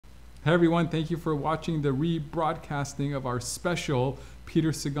Hey everyone, thank you for watching the rebroadcasting of our special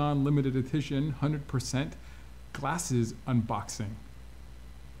Peter Sagan limited edition 100% glasses unboxing.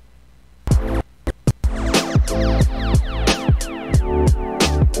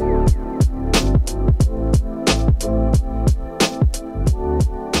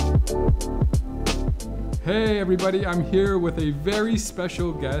 Hey everybody, I'm here with a very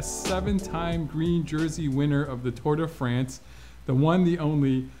special guest, 7-time green jersey winner of the Tour de France, the one, the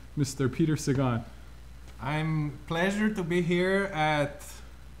only, Mr. Peter Sagan. I'm pleasure to be here at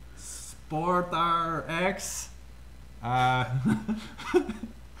SportRx.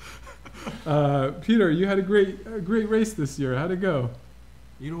 Peter, you had a great race this year. How'd it go?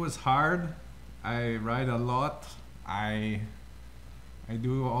 It was hard. I ride a lot. I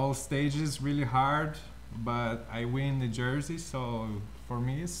do all stages really hard, but I win the jersey, so for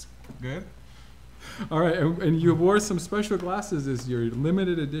me it's good. All right, and you wore some special glasses this year,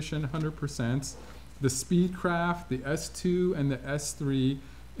 limited edition 100%, the Speedcraft, the S2 and the S3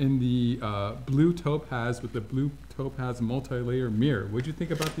 in the blue topaz with the blue topaz multi-layer mirror. What'd you think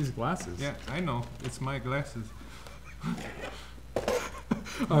about these glasses? Yeah, I know. It's my glasses.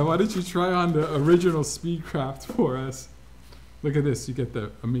 Why don't you try on the original Speedcraft for us? Look at this. You get the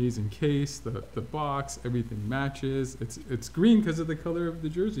amazing case, the box, everything matches. It's green because of the color of the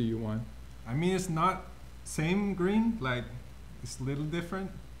jersey you won. I mean, it's not same green, like it's a little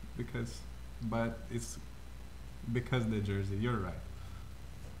different but it's because the jersey. You're right.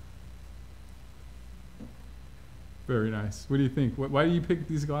 Very nice. What do you think? Why do you pick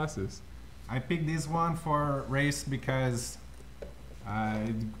these glasses? I picked this one for race because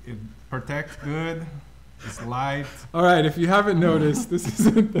it protects good. It's light. All right, if you haven't noticed, this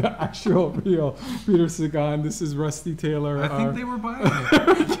isn't the actual real Peter Sagan. This is Rusty Taylor, I think they were buying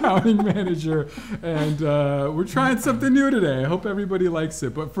it. accounting manager, and we're trying something new today. I hope everybody likes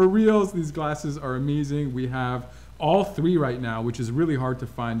it. But for reals, these glasses are amazing. We have all three right now, which is really hard to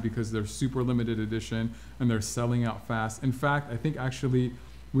find because they're super limited edition and they're selling out fast. In fact, I think actually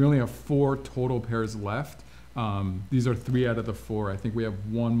we only have 4 total pairs left. These are 3 out of the 4. I think we have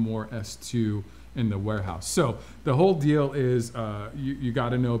 1 more S2 in the warehouse. So the whole deal is you got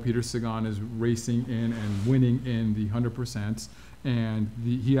to know Peter Sagan is racing in and winning in the 100%, and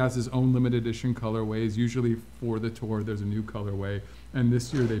he has his own limited edition colorways. Usually for the tour there's a new colorway, and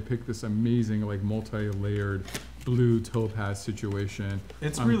this year they picked this amazing like multi-layered blue topaz situation.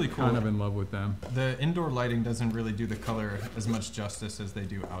 It's I'm really cool. Kind of in love with them. The indoor lighting doesn't really do the color as much justice as they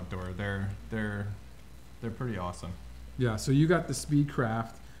do outdoor. They're pretty awesome. Yeah, so you got the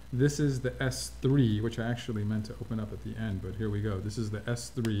Speedcraft. This is the S3, which I actually meant to open up at the end, but here we go. This is the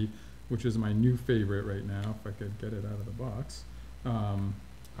S3, which is my new favorite right now, if I could get it out of the box.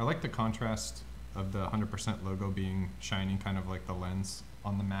 I like the contrast of the 100% logo being shining, kind of like the lens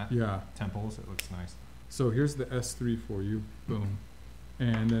on the matte temples. It looks nice. So here's the S3 for you. Boom.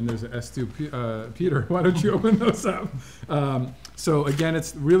 And then there's an S2. Peter, why don't you open those up? So again,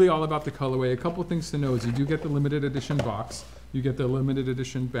 it's really all about the colorway. A couple things to know is you do get the limited edition box. You get the limited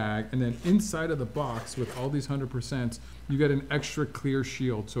edition bag, and then inside of the box with all these 100%, you get an extra clear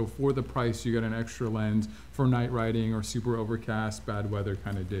shield. So for the price, you get an extra lens for night riding or super overcast, bad weather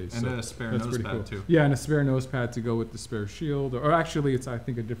kind of days. And so a spare nose pad too. Yeah, and a spare nose pad to go with the spare shield. Or actually, it's I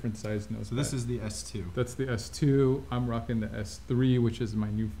think a different size nose pad. So this is the S2. That's the S2. I'm rocking the S3, which is my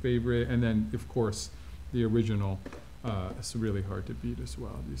new favorite. And then, of course, the original. It's really hard to beat as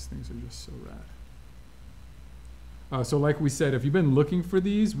well. These things are just so rad. So like we said, if you've been looking for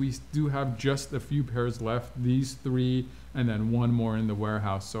these, we do have just a few pairs left. These 3 and then 1 more in the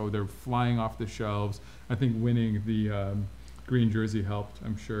warehouse. So they're flying off the shelves. I think winning the green jersey helped,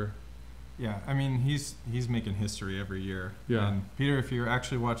 I'm sure. Yeah, I mean, he's making history every year. Yeah. And Peter, if you're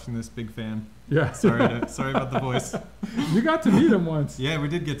actually watching this, big fan. Yeah. Sorry about the voice. You got to meet him once. Yeah, we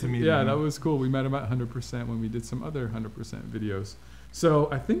did get to meet him. Yeah, that was cool. We met him at 100% when we did some other 100% videos. So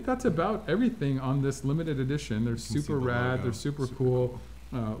I think that's about everything on this limited edition. They're super rad. Logo. They're super cool.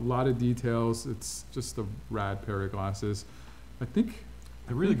 A lot of details. It's just a rad pair of glasses. They're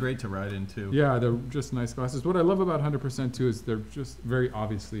really great to ride in too. Yeah, they're just nice glasses. What I love about 100% too is they're just very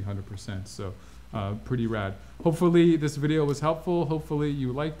obviously 100%. So pretty rad. Hopefully this video was helpful. Hopefully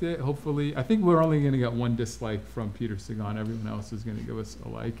you liked it. Hopefully, I think we're only going to get 1 dislike from Peter Sagan. Everyone else is going to give us a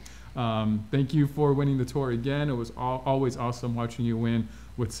like. Thank you for winning the tour again. It was always awesome watching you win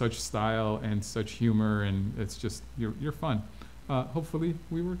with such style and such humor, and it's just you're fun. Hopefully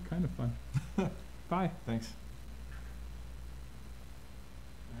we were kind of fun. Bye. Thanks.